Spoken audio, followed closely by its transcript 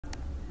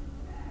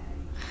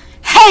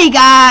Hey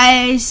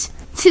guys,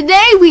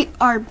 today we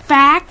are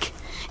back,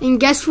 and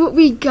guess what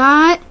we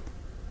got?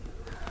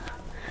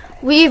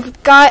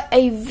 We've got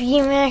a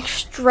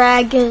VMAX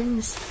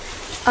Dragons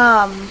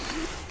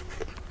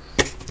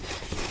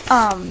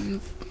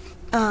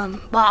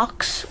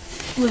box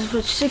with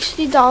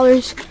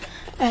 $60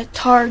 at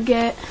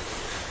Target,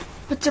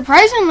 but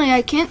surprisingly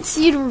I can't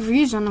see the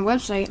reviews on the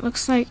website. It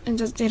looks like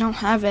they don't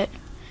have it,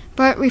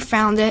 but we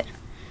found it.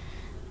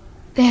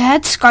 They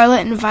had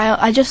Scarlet and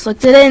Violet. I just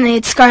looked at it, and they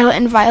had Scarlet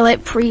and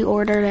Violet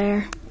pre-order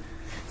there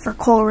for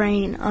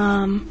Coleraine.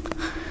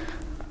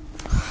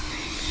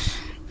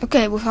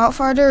 Okay, without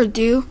further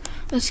ado,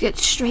 let's get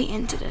straight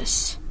into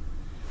this.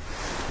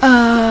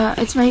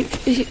 This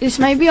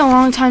might be a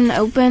long time to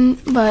open,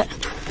 but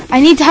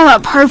I need to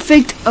have a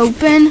perfect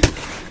open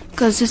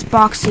because this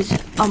box is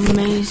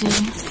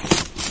amazing.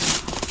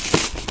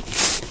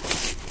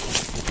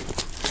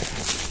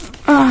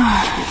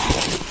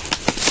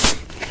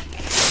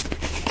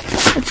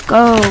 Let's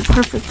go.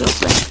 Perfect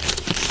open.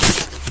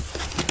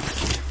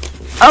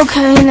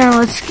 Okay, now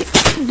let's get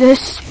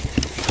this.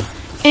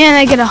 And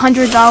I get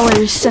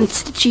 $100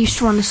 since the Chiefs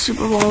won the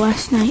Super Bowl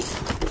last night.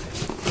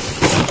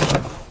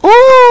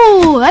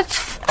 Oh,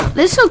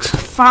 this looks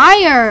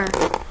fire.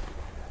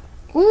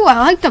 Ooh, I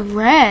like the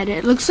red.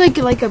 It looks like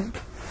a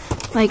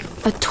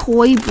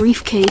toy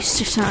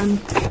briefcase or something.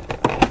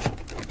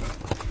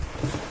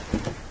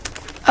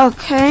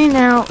 Okay,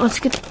 now let's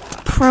get the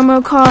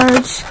promo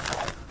cards.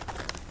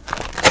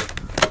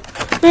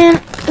 Man,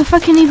 if I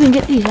can even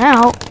get these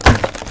out.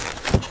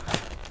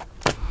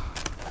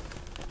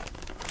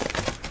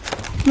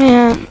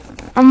 Man,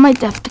 I might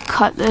have to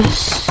cut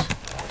this.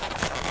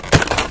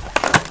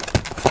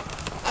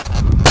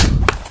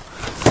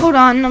 Hold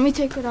on, let me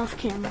take it off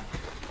camera.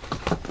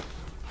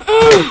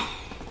 It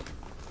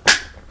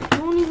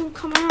won't even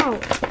come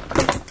out.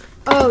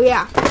 Oh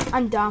yeah,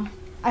 I'm dumb.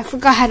 I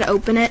forgot how to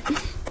open it.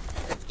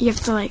 You have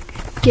to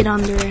get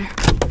under there.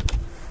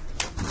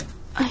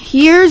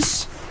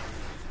 Here's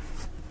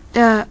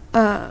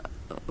oh,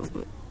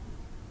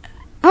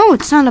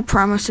 it's not a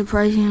promo,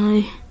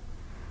 surprisingly.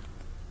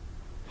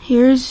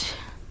 Here's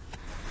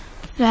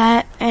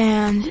that,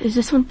 and is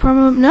this one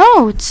promo?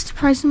 No, it's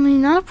surprisingly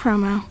not a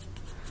promo.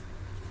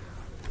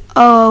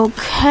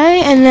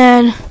 Okay, and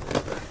then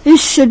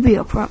this should be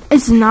a promo.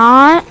 It's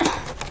not.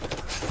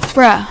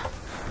 Bruh,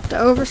 the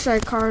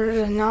oversized card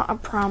is not a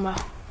promo.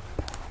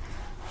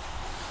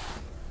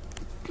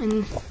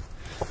 And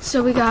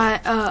so we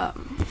got,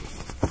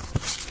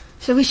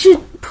 so we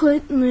should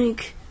put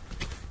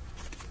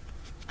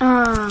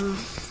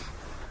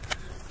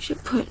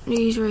should put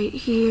these right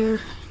here.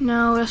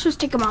 No, let's just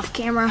take them off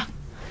camera.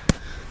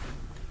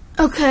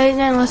 Okay,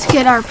 then let's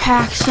get our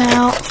packs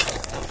out.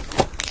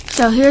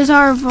 So here's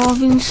our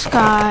Evolving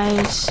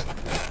Skies.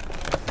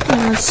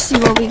 And let's see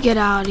what we get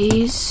out of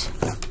these.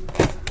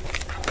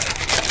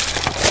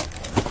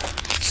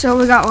 So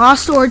we got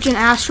Lost Origin,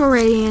 Astral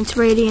Radiance,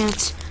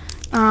 Brilliant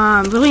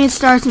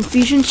Stars, and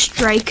Fusion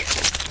Strike.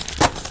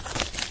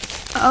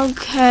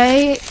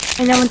 Okay,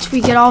 and then once we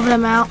get all of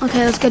them out,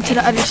 okay, let's get to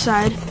the other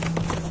side.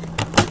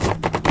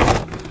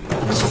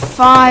 It's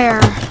fire.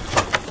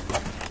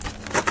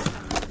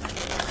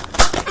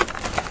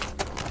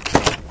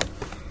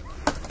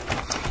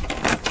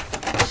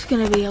 It's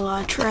gonna be a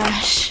lot of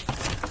trash.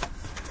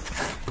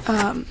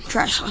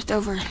 Trash left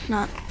over.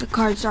 Not the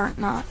cards aren't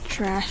not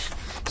trash.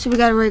 So we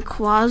got a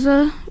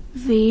Rayquaza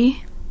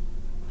V.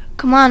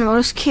 Come on, will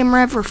this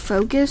camera ever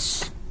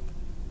focus?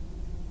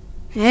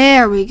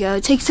 There we go.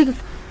 It takes a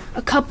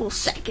couple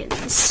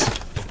seconds.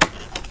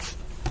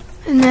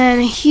 And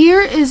then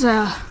here is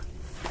a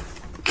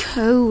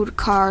code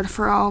card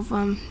for all of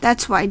them.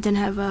 That's why I didn't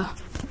have a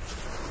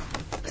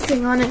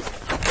thing on it.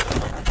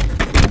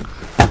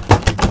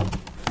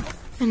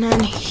 And then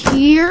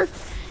here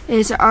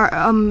is our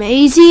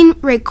amazing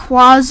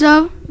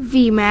Rayquaza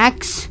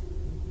VMAX.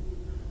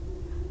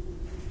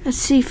 Let's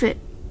see if it...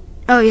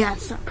 Oh yeah,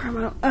 it's not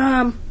promo.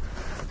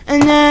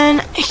 And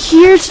then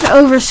here's the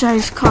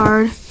oversized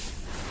card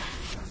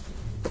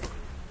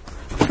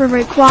for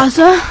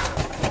Rayquaza.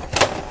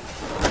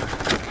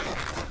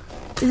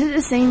 Is it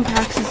the same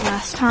packs as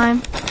last time?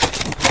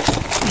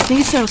 I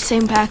think it's the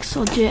same packs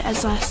legit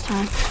as last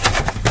time.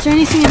 Is there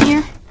anything in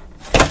here?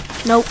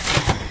 Nope.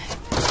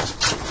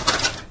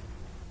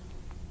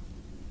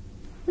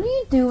 What are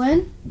you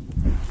doing?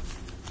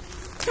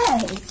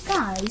 Hey,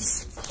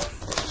 guys.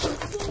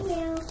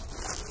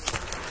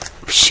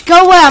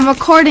 Go away, I'm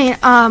recording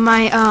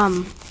my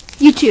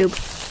YouTube.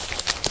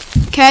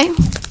 Okay?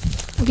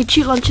 I'll get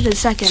you lunch in a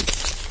second.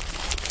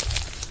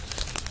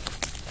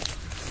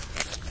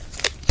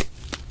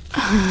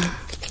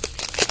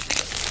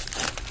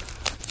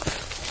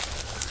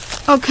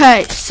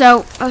 Okay,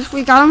 so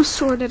we got them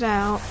sorted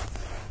out.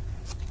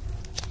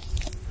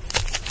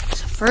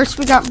 So first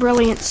we got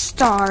Brilliant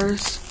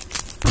Stars.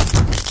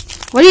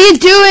 What are you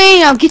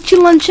doing? I'll get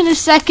you lunch in a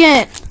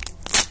second.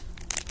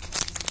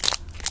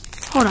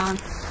 Hold on.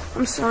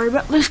 I'm sorry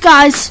about this,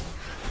 guys.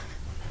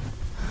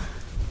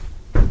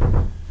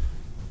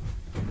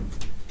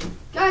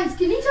 Guys, Guys,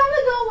 can you tell me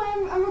to go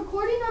away? I'm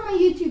recording on my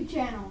YouTube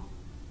channel.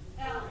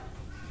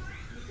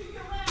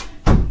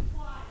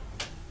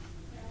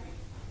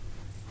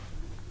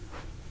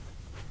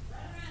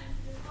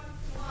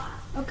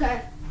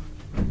 Okay.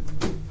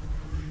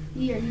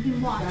 Here, you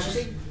can watch.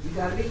 You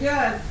gotta be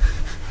good.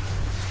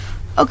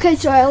 Okay,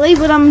 so Ellie,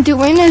 what I'm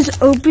doing is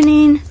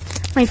opening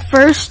my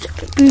first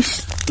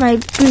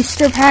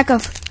booster pack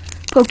of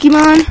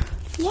Pokemon.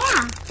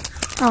 Yeah.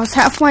 I was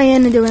halfway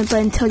in to do it, but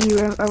until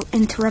you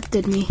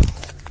interrupted me.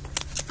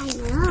 I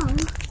know.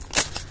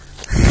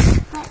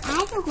 But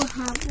I don't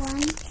have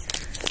one.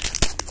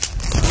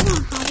 I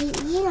don't have it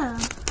either.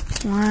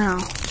 Wow.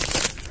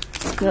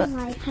 Good.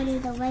 I put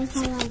it away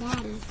from my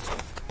daddy.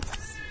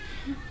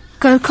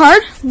 Code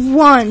card?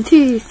 1,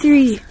 2,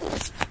 3.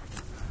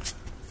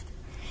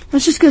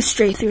 Let's just go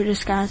straight through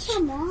this, guys.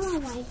 Some more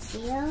right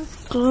there.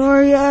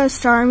 Gloria,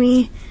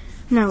 Starmie.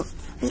 No.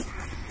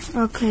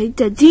 Okay,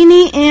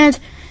 Dedini and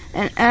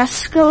an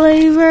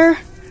Escalator.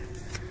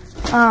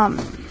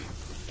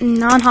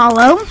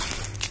 Non-hollow.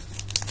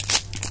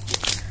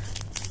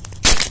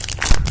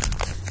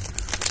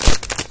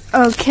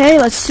 Okay,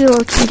 let's see what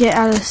we can get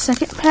out of the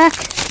second pack.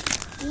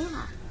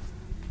 Yeah.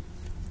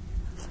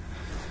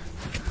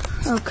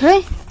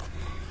 Okay.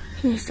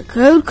 Here's the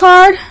code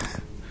card.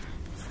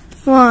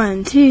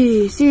 1,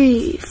 2,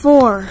 3,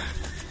 4.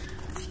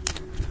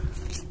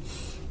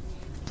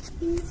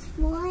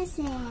 What was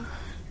it?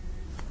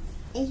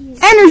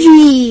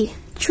 Energy,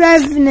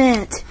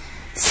 Trevenant,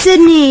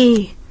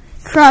 Sydney,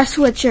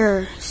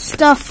 Crosswitcher,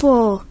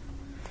 Stuffle,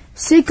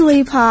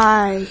 Sickly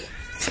Pie,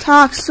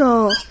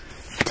 Toxel,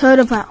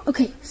 Totodile.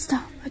 Okay,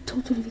 stop. I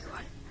told you to be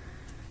quiet.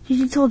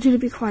 You told you to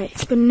be quiet.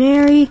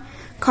 Spinary,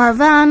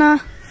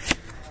 Carvana.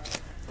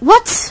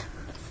 What?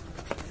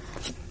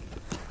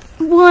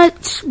 What?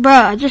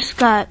 Bruh, I just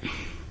got...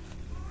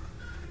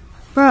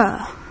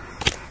 Bruh.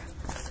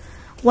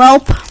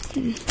 Welp.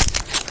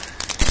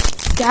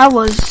 That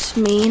was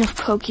mean of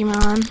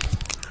Pokemon.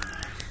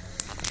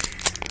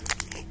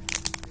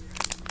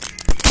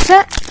 Does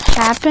that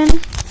happen?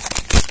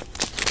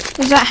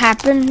 Does that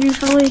happen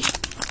usually?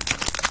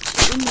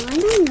 I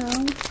don't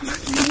know.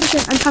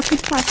 I'm talking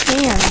to my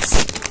fans.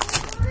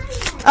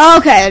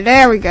 Okay,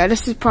 there we go.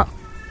 This is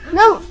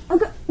No,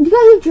 okay. You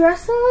got your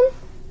dress on?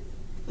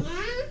 Yeah.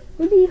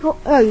 What do you hold?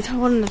 Oh, you're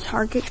holding the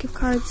Target gift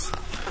cards.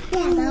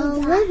 Yeah,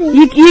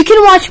 You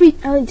can watch me.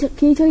 Can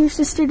you tell your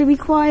sister to be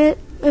quiet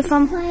if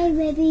I'm? Hi,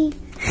 baby.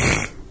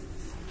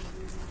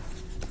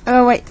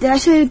 Oh wait, did I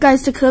show you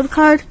guys the code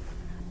card?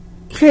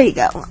 Here you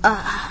go.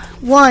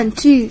 1,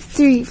 2,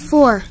 3,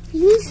 4.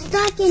 You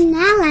stuck in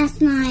that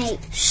last night.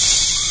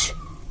 Shh.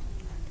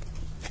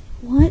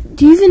 What?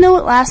 Do you even know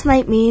what last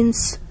night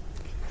means?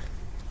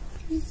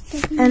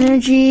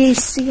 Energy,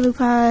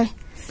 Sigilupi,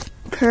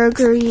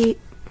 Pergary,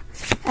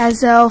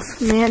 Azelf,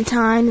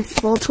 Mantine,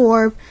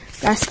 Voltorb,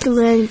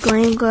 Basculin,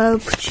 Glanglow,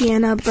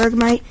 Poochyena,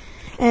 Bergmite,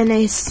 and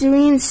a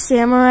Serene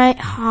Samurai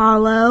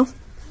Hollow.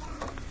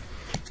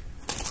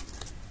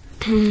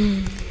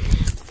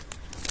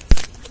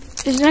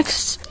 Is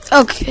next?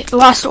 Okay,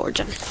 Lost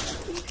Origin.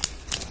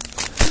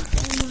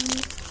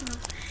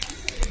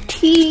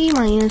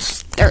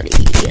 T-minus 30.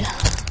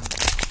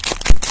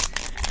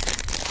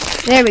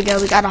 There we go,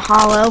 we got a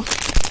hollow.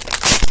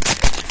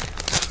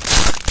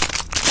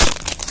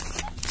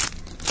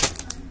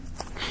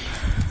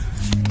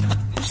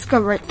 Just go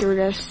right through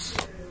this.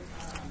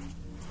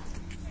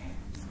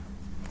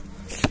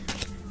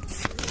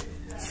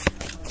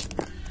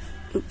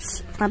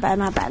 Oops, my bad.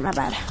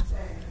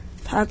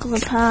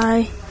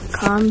 Paclapie,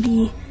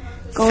 Combi,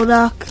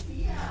 Golduck.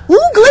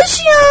 Ooh,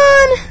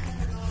 Glaceon!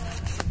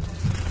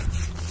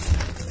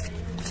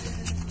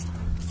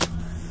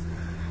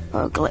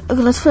 Okay,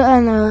 let's put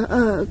on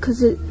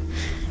because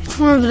it's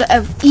one of the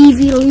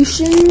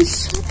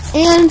evolutions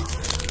and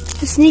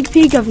a sneak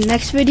peek of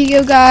next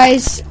video,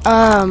 guys.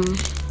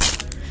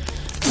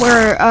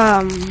 We're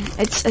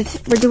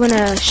doing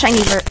a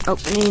shiny vert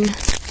opening.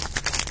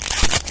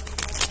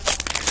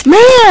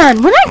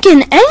 Man, we're not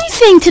getting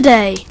anything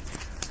today.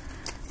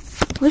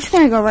 We're just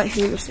gonna go right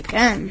through this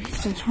again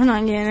since we're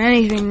not getting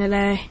anything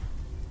today.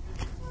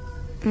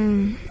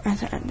 I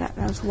thought that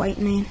was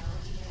whitening.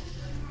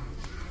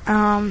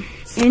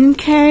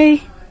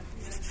 NK,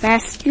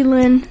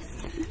 Basculin,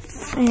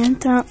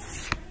 Phantom.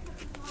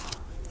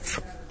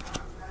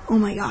 Oh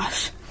my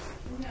gosh.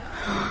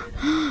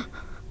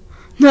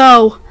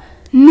 No!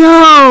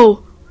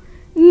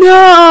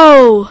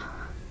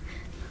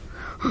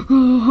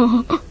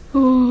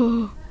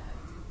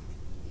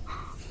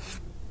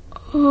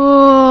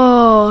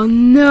 Oh,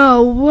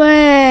 no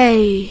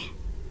way.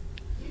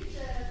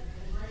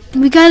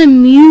 We gotta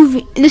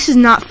move. This is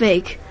not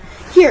fake.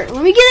 Here,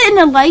 let me get it in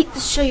the light to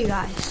show you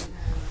guys.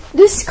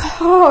 This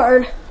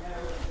card.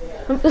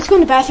 Let's go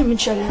in the bathroom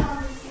and show you.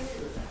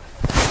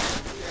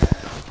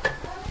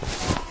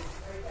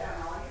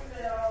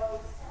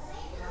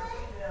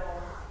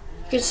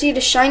 You can see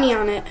the shiny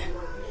on it.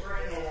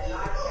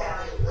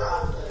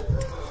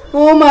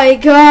 Oh my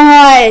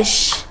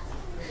gosh.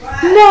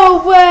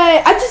 No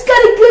way. I just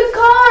got a good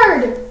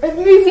card. A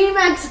new VMAX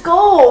VMAX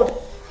gold.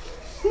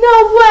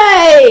 No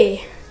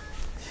way.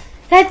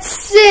 That's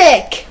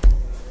sick.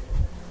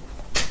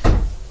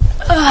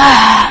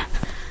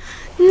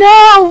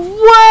 No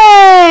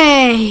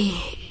way.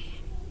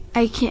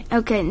 I can't.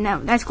 Okay,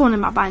 no, that's going in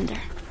my binder.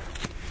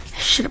 I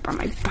should have brought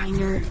my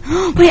binder.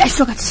 Wait, I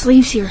still got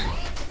sleeves here.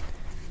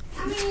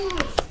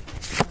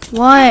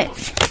 What?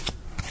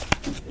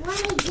 What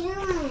are you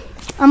doing?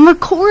 I'm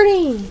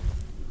recording.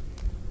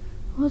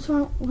 What's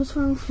wrong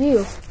with you?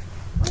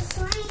 What's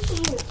wrong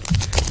with you?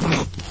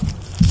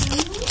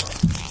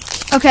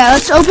 Okay,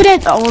 let's open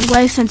it the old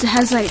way since it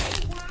has like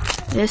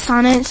this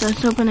on it. So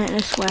let's open it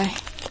this way.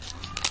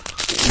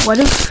 What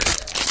if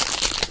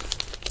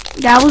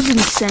that was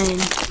insane?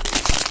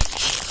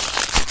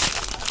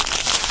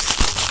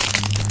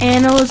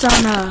 And it was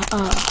on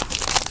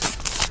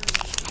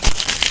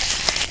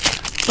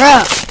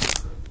bruh.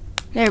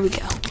 There we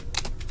go.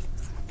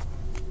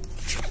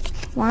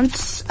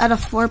 Once out of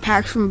 4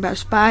 packs from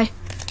Best Buy,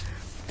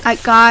 I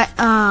got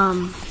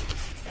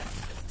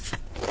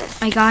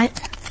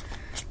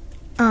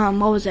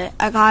what was it?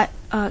 I got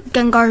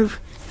Gengar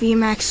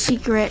VMAX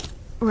Secret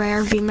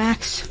Rare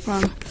VMAX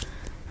from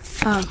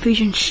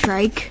Fusion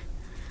Strike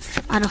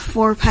out of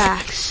 4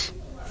 packs.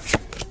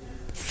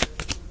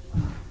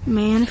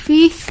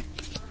 Manaphy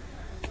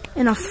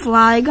and a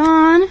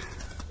Flygon.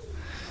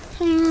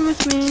 Sing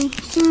with me,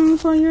 sing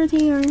for your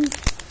tears.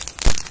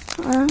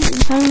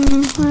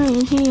 Sing for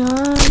your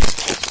tears.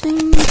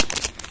 Sing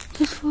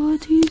just for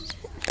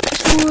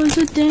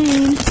the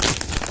day.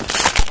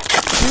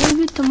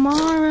 Maybe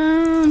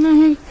tomorrow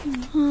night,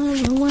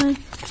 away.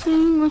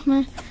 Sing with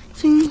me,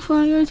 sing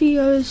for your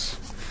tears.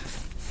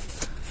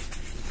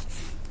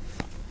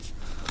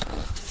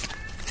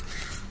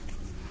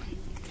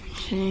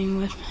 Sing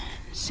with me,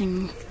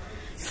 sing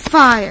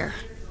fire,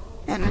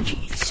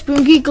 energy,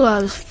 Spooky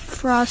Gloves,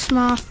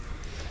 Frostmoth,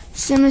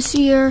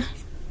 Simisear.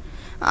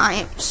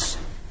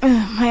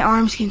 My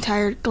arms getting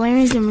tired.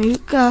 Glaring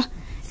Zamuka,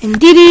 and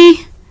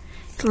Diddy,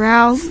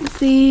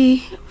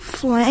 Ralphie,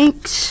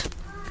 Flanks.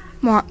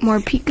 More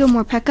Pico,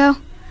 more Peko.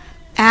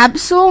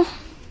 Absol.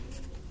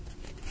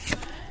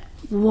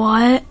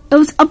 What? It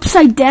was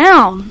upside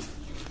down.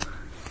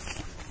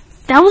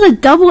 That was a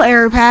double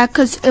error pack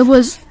because it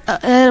was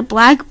a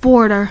black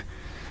border.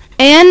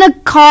 And the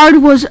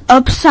card was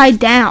upside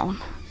down.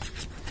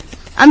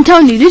 I'm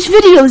telling you, this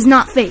video is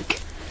not fake.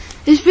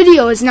 This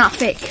video is not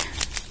fake.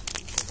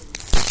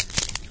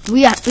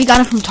 We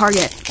got it from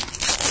Target.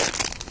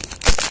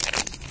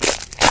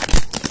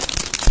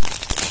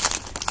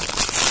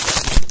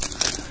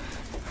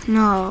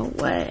 No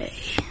way.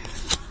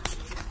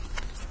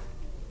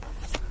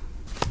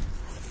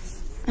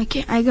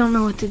 I don't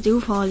know what to do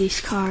with all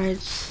these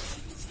cards.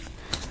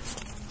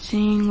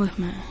 Sing with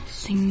me.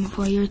 Sing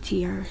for your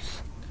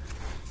tears.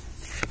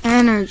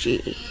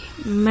 Energy.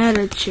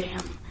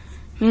 Metacham.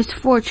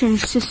 Misfortune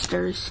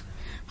Sisters.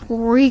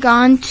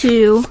 Porygon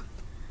 2.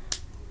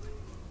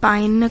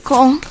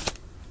 Binacle.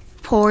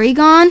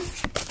 Porygon.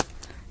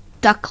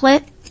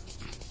 Ducklet.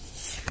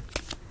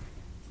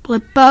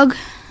 Blipbug.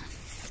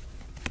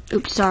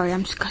 Oops, sorry,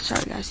 I'm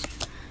sorry, guys.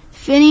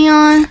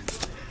 Finneon,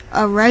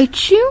 a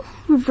Raichu,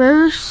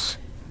 reverse,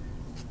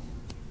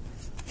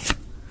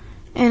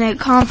 and a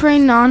Comfrey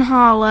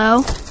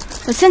non-hollow.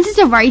 But since it's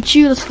a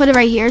Raichu, let's put it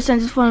right here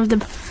since it's one of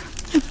the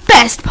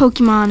best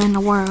Pokemon in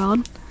the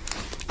world.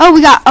 Oh,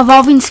 we got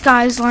Evolving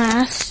Skies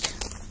last.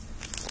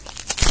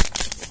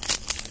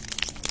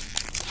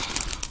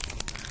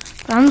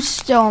 But I'm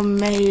still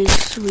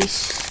amazed.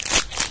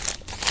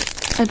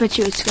 I bet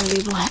you it's gonna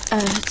be black.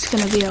 It's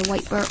gonna be a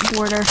white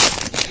border.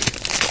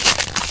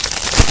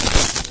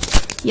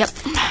 Yep.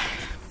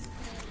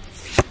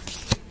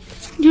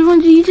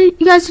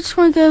 You guys just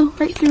want to go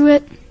right through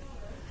it?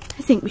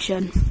 I think we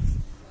should.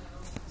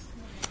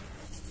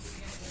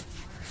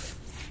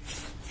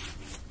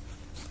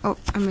 Oh,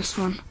 I missed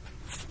one.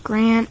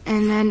 Grant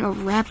and then a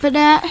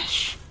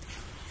Rapidash.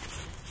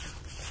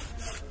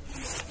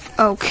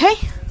 Okay.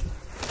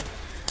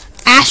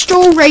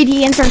 Astral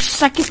Radiance, our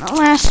second to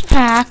last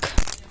pack.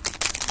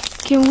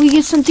 Can we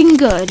get something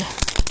good?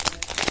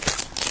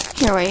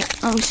 Here, wait.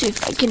 Let me see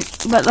if I can.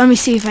 But let me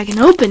see if I can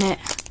open it.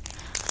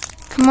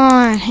 Come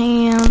on,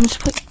 hands.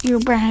 Put your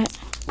back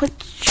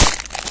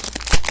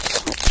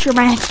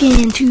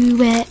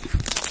into it.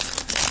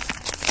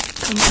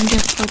 Come on,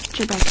 just put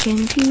your back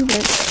into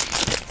it.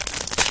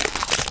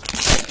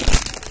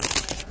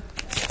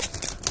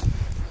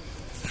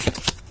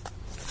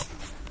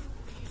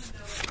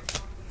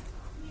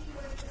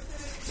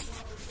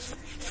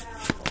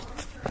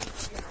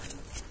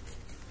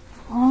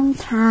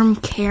 Long-term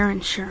care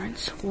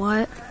insurance.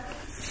 What?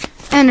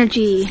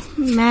 Energy,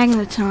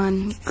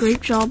 Magneton,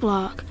 Grapejaw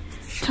Block,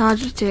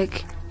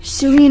 Togetic,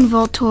 Hisuian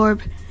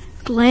Voltorb,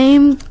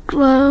 Flame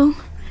Glow,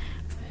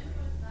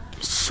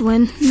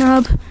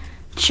 Swinub,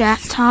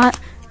 Chatot,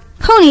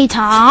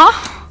 Ponyta,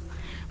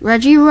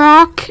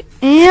 Regirock,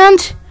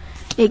 and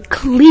a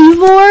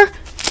Cleavor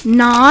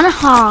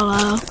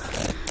non-hollow.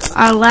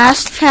 Our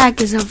last pack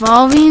is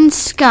Evolving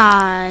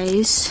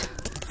Skies.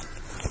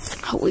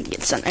 Hope we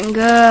get something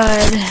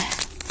good.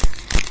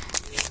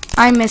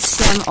 I miss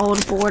them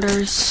old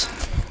borders.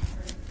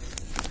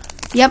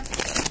 Yep.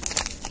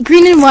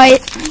 Green and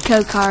white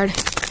code card.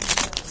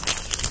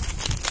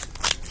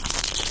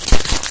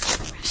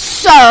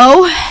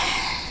 So,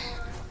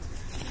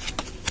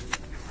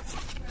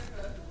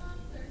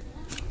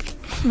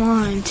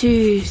 one,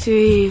 two,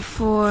 three,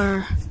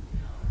 four.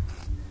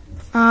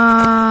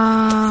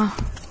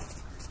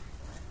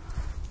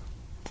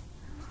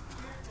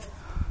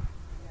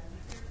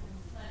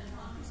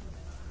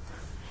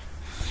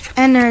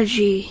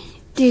 Energy,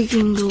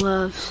 digging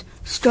gloves,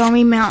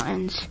 stormy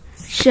mountains,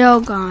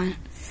 Shelgon,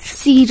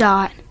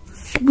 C-Dot,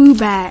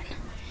 Boobat,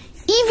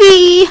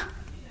 Eevee,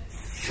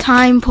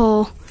 Time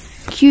Pole,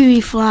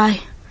 Cutie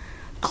Fly,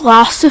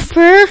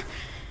 Glossifer,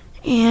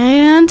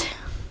 and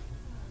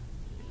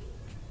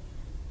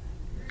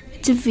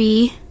it's a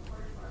V.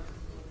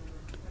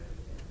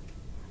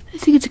 I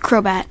think it's a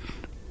Crobat.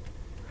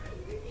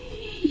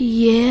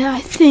 Yeah,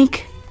 I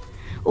think.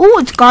 Oh,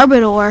 it's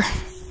Garbodor.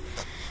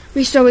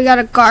 So we got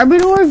a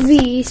Garbodor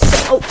V.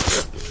 So,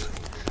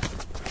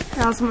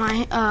 that was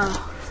my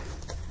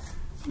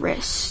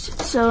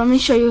wrist. So let me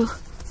show you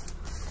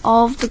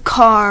all of the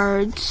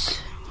cards.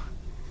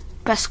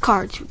 Best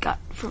cards we got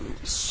from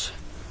this.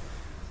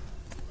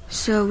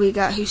 So we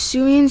got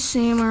Hisuian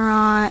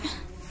Samurott,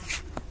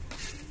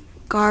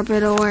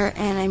 Garbodor,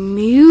 and a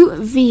Mew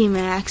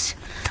VMAX.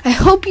 I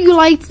hope you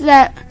liked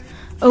that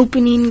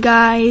opening,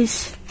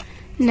 guys.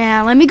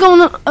 Now let me go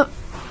on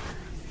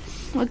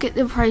look at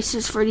the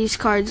prices for these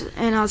cards,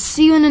 and I'll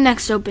see you in the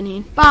next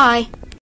opening. Bye.